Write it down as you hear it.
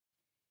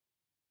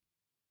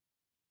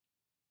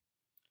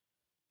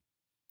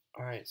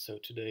Alright, so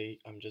today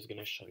I'm just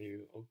gonna show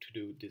you how to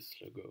do this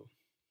logo,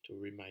 to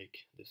remake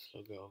this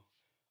logo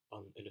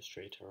on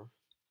Illustrator.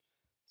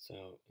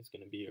 So it's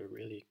gonna be a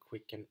really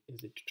quick and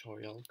easy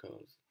tutorial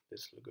because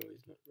this logo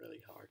is not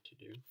really hard to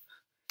do.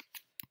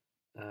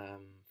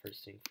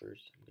 First thing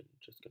first,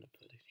 just gonna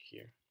put it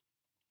here.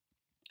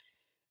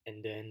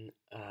 And then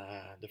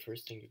the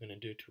first thing you're gonna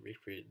do to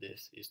recreate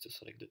this is to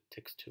select the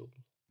text tool.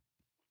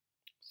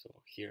 So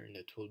here in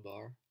the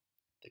toolbar,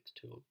 text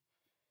tool,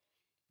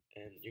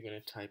 and you're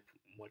gonna type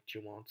what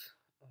you want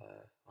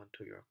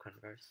onto your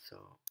canvas. So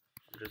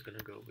I'm just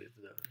gonna go with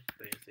the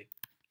basic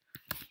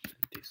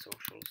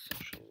antisocial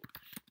social.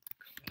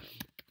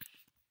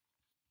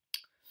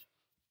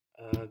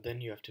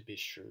 Then you have to be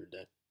sure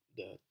that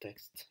the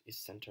text is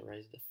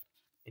centerized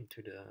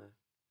into the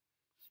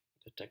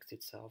text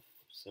itself.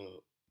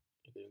 So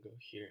you're gonna go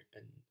here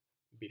and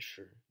be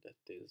sure that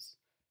it is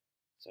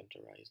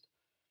centerized,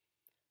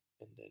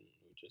 and then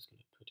we're just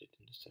gonna put it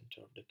in the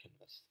center of the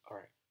canvas.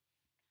 Alright.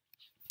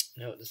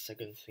 Now the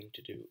second thing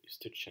to do is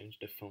to change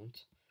the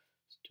font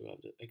to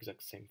have the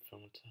exact same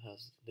font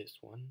as this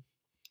one.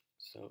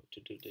 So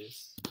to do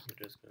this, I'm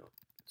just gonna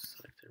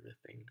select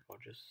everything, or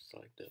just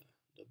select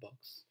the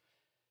box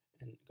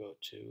and go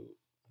to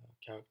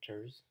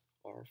characters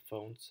or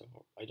fonts,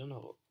 or I don't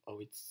know how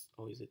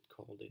is it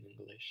called in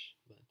English,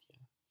 but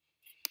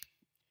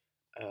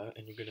yeah.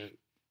 And you're gonna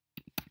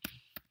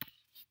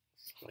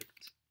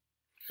select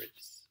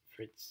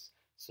Fritz.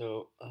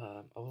 So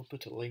I will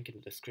put a link in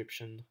the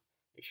description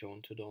if you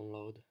want to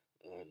download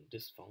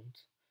this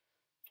font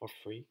for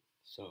free.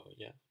 So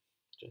yeah,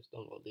 just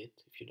download it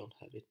if you don't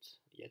have it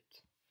yet.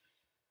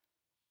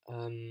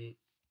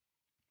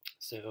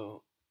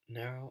 So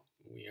now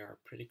we are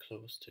pretty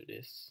close to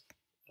this.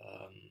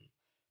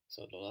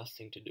 So the last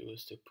thing to do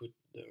is to put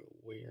the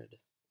weird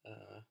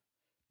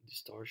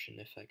distortion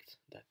effect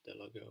that the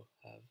logo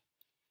have.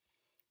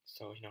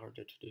 So in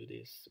order to do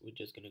this, we're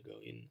just gonna go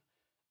in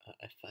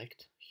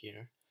effect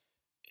here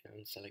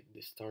and select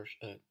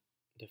distortion,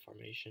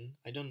 deformation.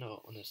 I don't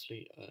know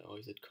honestly how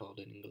is it called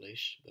in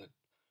English, but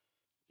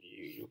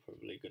you're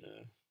probably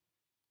gonna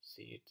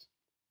see it.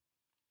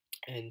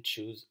 And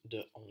choose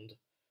the ond,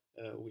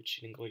 which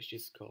in English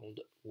is called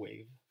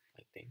wave,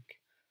 I think.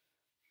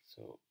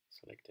 So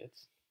select it,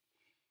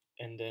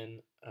 and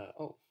then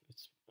oh,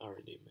 it's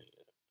already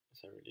made.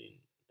 It's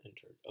already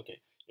entered.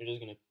 Okay, you're just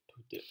gonna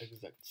put the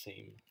exact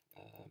same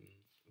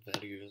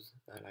values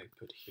that I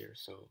put here.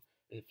 So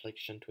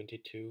inflection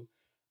 22,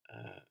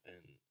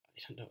 and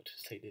I don't know how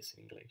to say this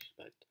in English,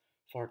 but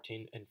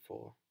 14 and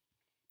 4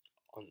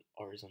 on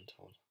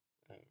horizontal.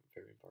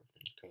 Very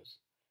important because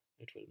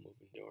it will move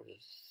in the other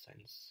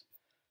sense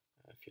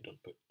if you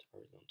don't put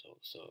horizontal.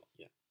 So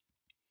yeah,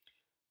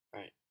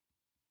 alright,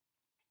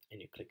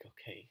 and you click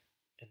OK,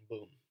 and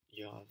boom,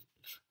 you have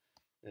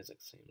the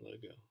exact same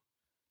logo.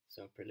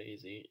 So pretty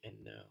easy, and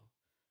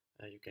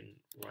now you can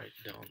write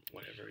down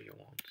whatever you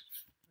want,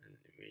 and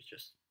we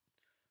just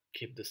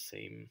keep the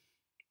same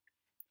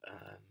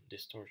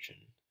distortion,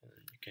 and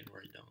you can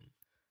write down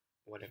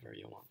whatever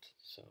you want.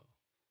 So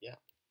yeah,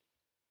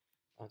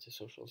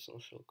 antisocial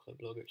social club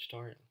logo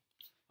tutorial.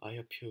 I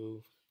hope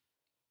you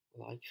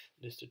like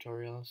this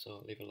tutorial,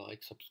 so leave a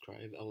like,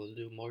 subscribe. I will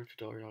do more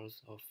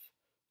tutorials of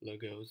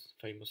logos,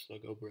 famous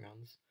logo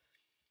brands.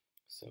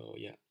 So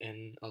yeah,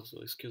 and also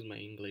excuse my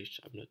English,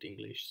 I'm not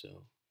English,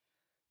 so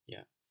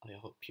yeah, I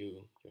hope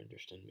you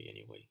understand me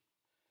anyway.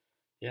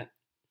 Yeah,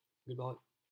 goodbye.